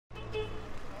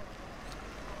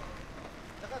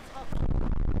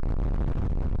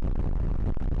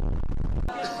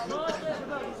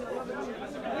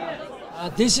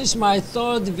This is my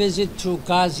third visit to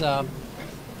Gaza,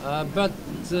 but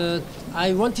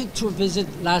I wanted to visit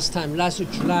last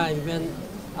July, when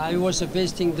I was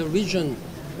visiting the region.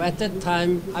 But at that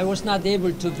time, I was not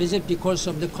able to visit because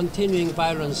of the continuing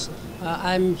violence.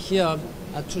 I'm here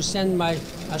to send my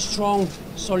strong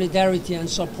solidarity and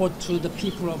support to the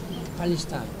people of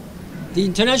Palestine. The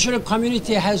international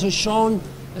community has shown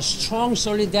a strong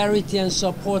solidarity and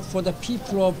support for the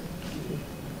people of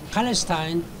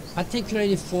Palestine,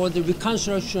 particularly for the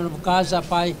reconstruction of Gaza,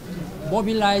 by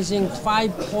mobilizing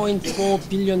 $5.4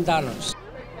 billion.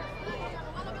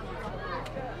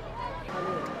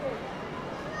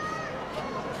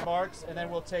 Marks, and then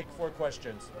we'll take 4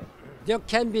 questions. There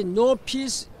can be no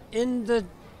peace in the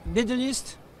Middle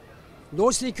East,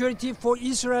 no security for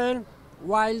Israel,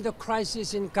 while the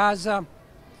crisis in Gaza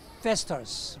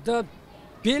festers. The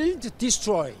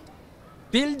build-destroy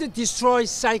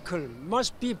cycle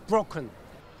must be broken.